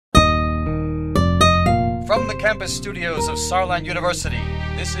From the campus studios of Saarland University,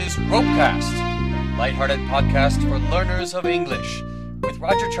 this is RoPeCast, lighthearted podcast for learners of English, with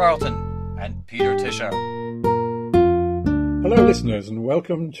Roger Charlton and Peter Tischer. Hello listeners, and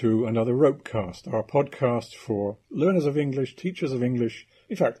welcome to another RoPeCast, our podcast for learners of English, teachers of English,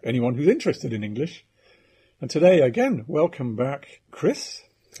 in fact anyone who's interested in English. And today again, welcome back Chris,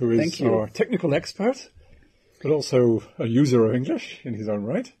 who is our technical expert, but also a user of English in his own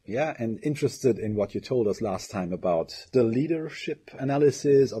right. Yeah, and interested in what you told us last time about the leadership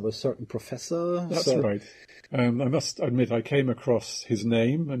analysis of a certain professor. That's right. I must admit I came across his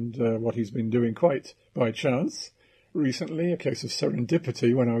name and what he's been doing quite by chance recently, a case of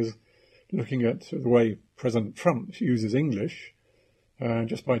serendipity when I was looking at the way President Trump uses English.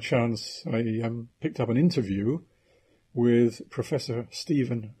 Just by chance, I picked up an interview with Professor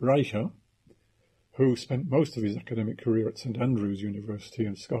Stephen Reicher, who spent most of his academic career at St Andrews University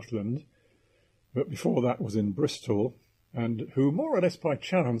in Scotland, but before that was in Bristol, and who more or less by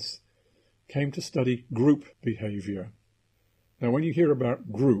chance came to study group behaviour. Now, when you hear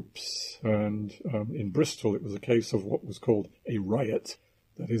about groups, and in Bristol it was a case of what was called a riot,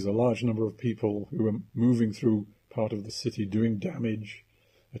 that is a large number of people who were moving through part of the city doing damage,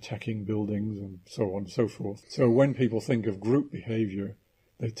 attacking buildings and so on and so forth. So when people think of group behaviour,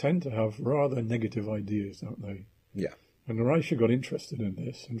 they tend to have rather negative ideas, don't they? Yeah. And Reicher got interested in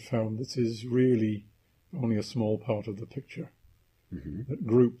this and found this is really only a small part of the picture. Mm-hmm. That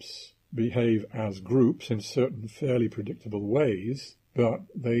groups behave as groups in certain fairly predictable ways, but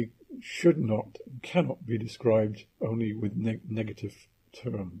they should not, cannot be described only with negative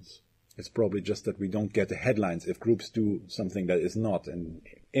terms. It's probably just that we don't get the headlines if groups do something that is not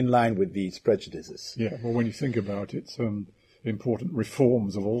in line with these prejudices. Yeah, well, when you think about it, important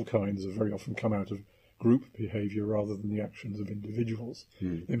reforms of all kinds have very often come out of group behaviour rather than the actions of individuals.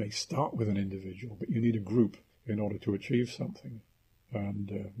 They may start with an individual, but you need a group in order to achieve something.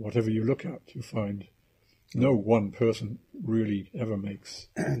 And whatever you look at, you find no one person really ever makes...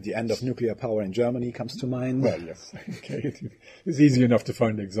 The end of nuclear power in Germany comes to mind. Well, yes. Okay. It's easy enough to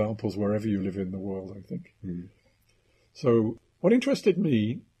find examples wherever you live in the world, I think. So what interested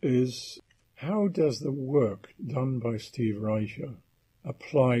me is... how does the work done by Steve Reicher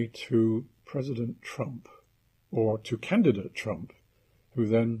apply to President Trump, or to candidate Trump, who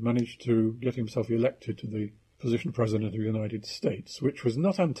then managed to get himself elected to the position of President of the United States, which was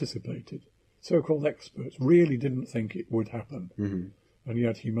not anticipated? So-called experts really didn't think it would happen, and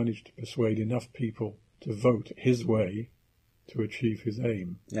yet he managed to persuade enough people to vote his way to achieve his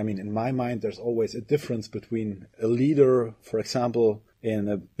aim. I mean, in my mind, there's always a difference between a leader, for example, in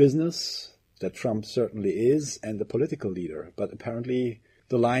a business... that Trump certainly is, and the political leader. But apparently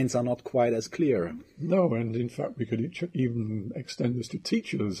the lines are not quite as clear. No, and in fact we could even extend this to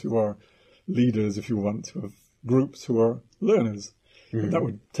teachers who are leaders, if you want, of groups who are learners. And that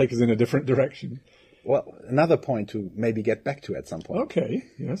would take us in a different direction. Well, another point to maybe get back to at some point. Okay,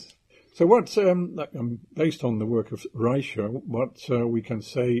 yes. So what, based on the work of Reicher, what we can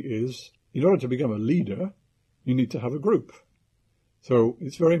say is, in order to become a leader, you need to have a group. So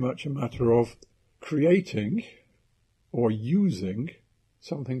it's very much a matter of creating or using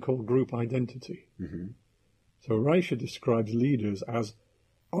something called group identity. So Reicher describes leaders as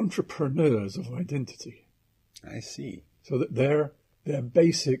entrepreneurs of identity. I see. So that their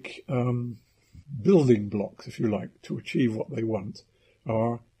basic building blocks, if you like, to achieve what they want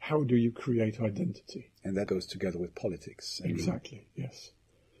are how do you create identity? And that goes together with politics. Exactly, yes.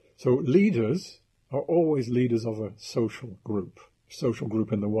 So leaders are always leaders of a social group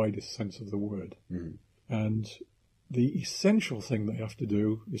in the widest sense of the word. And the essential thing they have to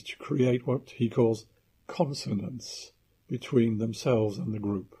do is to create what he calls consonance between themselves and the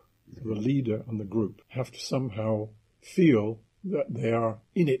group. So the leader and the group have to somehow feel that they are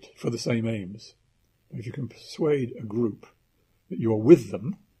in it for the same aims. If you can persuade a group that you are with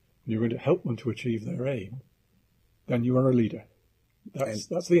them, and you're going to help them to achieve their aim, then you are a leader.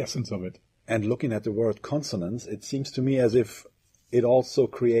 That's the essence of it. And looking at the word consonance, it seems to me as if it also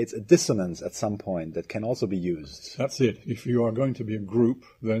creates a dissonance at some point that can also be used. That's it. If you are going to be a group,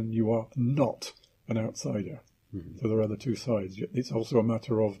 then you are not an outsider. So there are the two sides. It's also a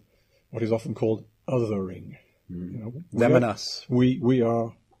matter of what is often called othering. Them and us. We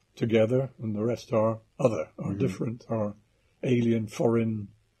are together, and the rest are other, are different, are alien, foreign,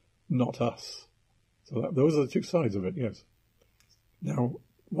 not us. So those are the two sides of it, yes. Now,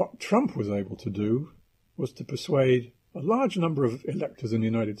 what Trump was able to do was to persuade a large number of electors in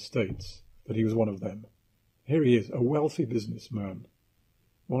the United States that he was one of them. Here he is, a wealthy businessman,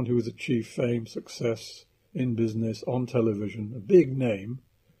 one who has achieved fame, success in business, on television, a big name,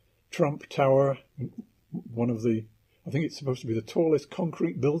 Trump Tower, one of the, I think it's supposed to be the tallest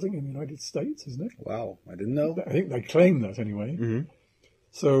concrete building in the United States, isn't it? Wow, I didn't know. I think they claim that anyway. Mm-hmm.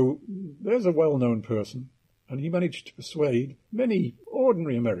 So there's a well-known person, and he managed to persuade many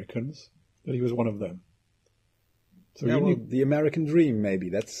ordinary Americans that he was one of them. So yeah, well, the American dream, maybe.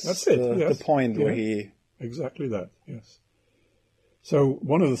 That's it, yes. the point where Yeah. he... Exactly that, yes. So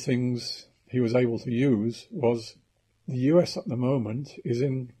one of the things he was able to use was the US at the moment is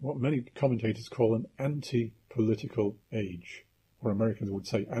in what many commentators call an anti-political age, or Americans would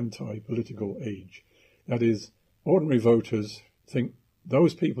say anti-political age. That is, ordinary voters think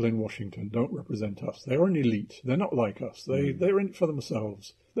those people in Washington don't represent us. They're an elite. They're not like us. They're in it for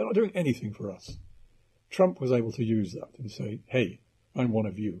themselves. They're not doing anything for us. Trump was able to use that and say, hey, I'm one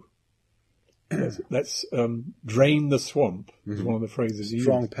of you. Let's drain the swamp, is one of the phrases he used.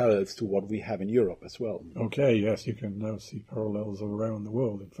 Strong parallels to what we have in Europe as well. Okay, yes, you can now see parallels all around the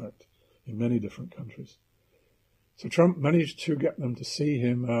world, in fact, in many different countries. So Trump managed to get them to see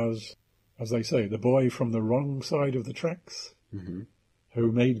him as they say, the boy from the wrong side of the tracks,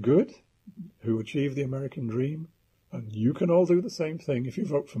 who made good, who achieved the American dream, and you can all do the same thing if you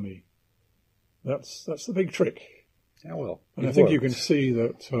vote for me. That's the big trick. Yeah, well, and I think you can see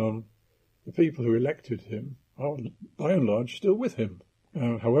that the people who elected him are, by and large, still with him.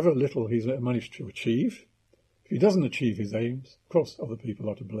 However little he's managed to achieve, if he doesn't achieve his aims, of course other people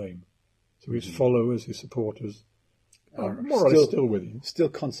are to blame. So his followers, his supporters, are more or less still with him. Still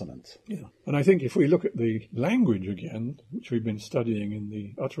consonant. Yeah. And I think if we look at the language again, which we've been studying in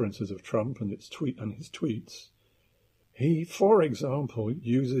the utterances of Trump and his tweets, he, for example,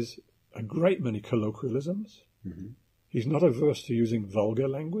 uses a great many colloquialisms. He's not averse to using vulgar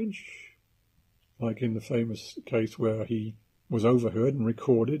language, like in the famous case where he was overheard and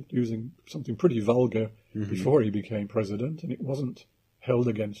recorded using something pretty vulgar before he became president, and it wasn't held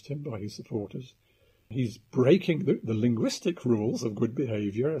against him by his supporters. He's breaking the linguistic rules of good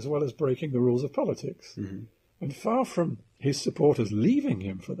behaviour as well as breaking the rules of politics. And far from his supporters leaving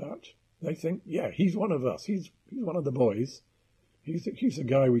him for that, they think, yeah, he's one of us. He's one of the boys. He's a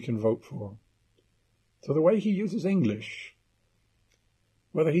guy we can vote for. So the way he uses English,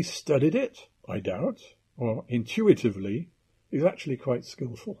 whether he studied it, I doubt, or intuitively, is actually quite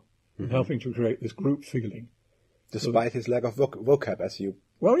skillful in helping to create this group feeling. Despite his lack of vocab, as you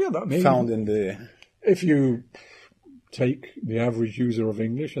that may found in the... If you take the average user of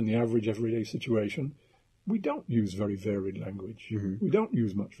English and the average everyday situation, we don't use very varied language. We don't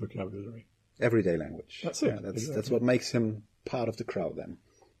use much vocabulary. Everyday language. That's it. Yeah, that's what makes him part of the crowd then.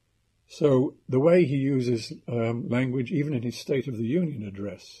 So the way he uses language, even in his State of the Union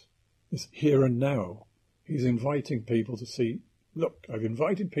address, is here and now. He's inviting people to see, look, I've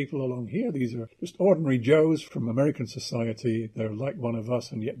invited people along here. These are just ordinary Joes from American society. They're like one of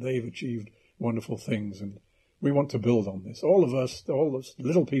us, and yet they've achieved wonderful things. And we want to build on this. All of us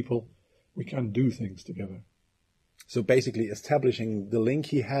little people, we can do things together. So basically establishing the link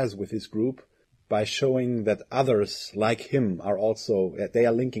he has with his group by showing that others like him are also, they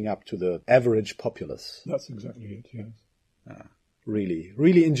are linking up to the average populace. That's exactly it, yes. Really,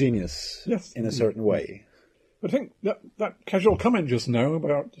 really ingenious in a certain way. I think that casual comment just now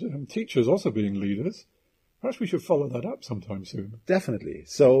about teachers also being leaders, perhaps we should follow that up sometime soon. Definitely.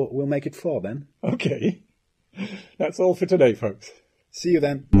 So we'll make it 4 then. Okay. That's all for today, folks. See you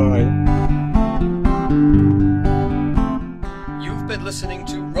then. Bye. You've been listening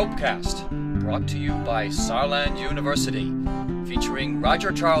to RoPeCast, brought to you by Saarland University, featuring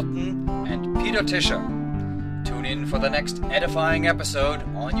Roger Charlton and Peter Tischer. Tune in for the next edifying episode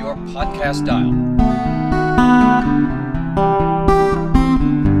on your podcast dial.